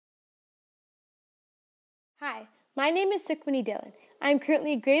Hi, my name is Sukhmani Dillon. I am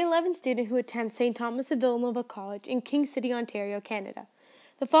currently a grade 11 student who attends St. Thomas of Villanova College in King City, Ontario, Canada.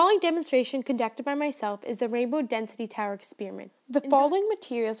 The following demonstration conducted by myself is the Rainbow Density Tower experiment. The following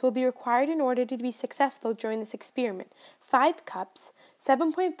materials will be required in order to be successful during this experiment: 5 cups,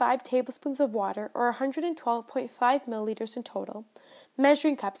 7.5 tablespoons of water, or 112.5 milliliters in total,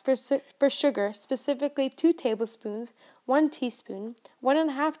 measuring cups for sugar, specifically 2 tablespoons, 1 teaspoon,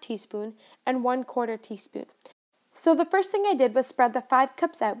 1.5 teaspoon, and 1/4 teaspoon. So the first thing I did was spread the 5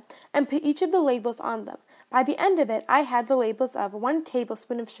 cups out and put each of the labels on them. By the end of it, I had the labels of 1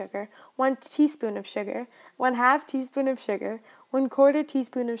 tablespoon of sugar, 1 teaspoon of sugar, 1/2 teaspoon of sugar, 1/4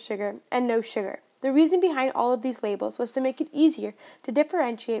 teaspoon of sugar, and no sugar. The reason behind all of these labels was to make it easier to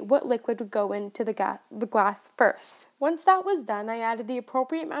differentiate what liquid would go into the glass first. Once that was done, I added the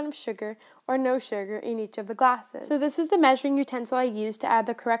appropriate amount of sugar or no sugar in each of the glasses. So this is the measuring utensil I used to add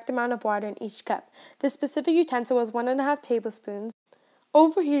the correct amount of water in each cup. This specific utensil was 1.5 tablespoons.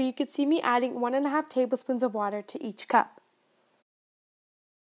 Over here, you can see me adding 1.5 tablespoons of water to each cup.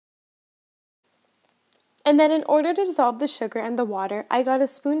 And then in order to dissolve the sugar and the water, I got a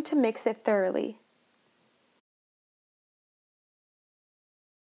spoon to mix it thoroughly.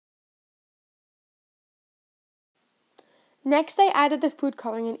 Next, I added the food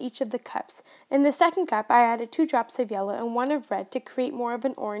coloring in each of the cups. In the second cup, I added 2 drops of yellow and 1 of red to create more of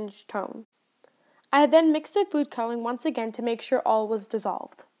an orange tone. I then mixed the food coloring once again to make sure all was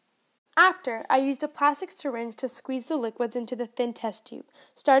dissolved. After, I used a plastic syringe to squeeze the liquids into the thin test tube.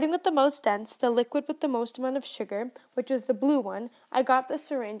 Starting with the most dense, the liquid with the most amount of sugar, which was the blue one, I got the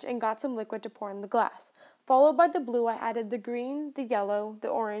syringe and got some liquid to pour in the glass. Followed by the blue, I added the green, the yellow, the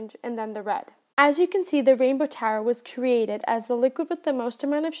orange, and then the red. As you can see, the rainbow tower was created as the liquid with the most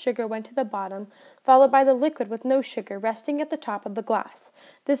amount of sugar went to the bottom, followed by the liquid with no sugar resting at the top of the glass.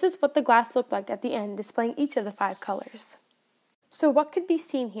 This is what the glass looked like at the end, displaying each of the 5 colors. So what could be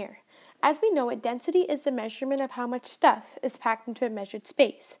seen here? As we know it, density is the measurement of how much stuff is packed into a measured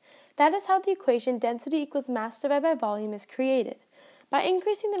space. That is how the equation density equals mass divided by volume is created. By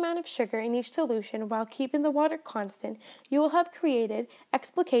increasing the amount of sugar in each solution while keeping the water constant, you will have created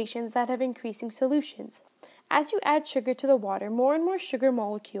explications that have increasing solutions. As you add sugar to the water, more and more sugar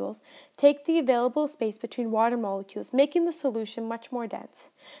molecules take the available space between water molecules, making the solution much more dense.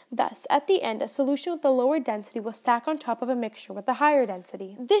 Thus, at the end, a solution with a lower density will stack on top of a mixture with a higher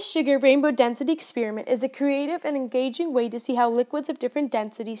density. This sugar rainbow density experiment is a creative and engaging way to see how liquids of different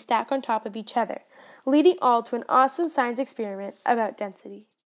densities stack on top of each other, leading all to an awesome science experiment about density.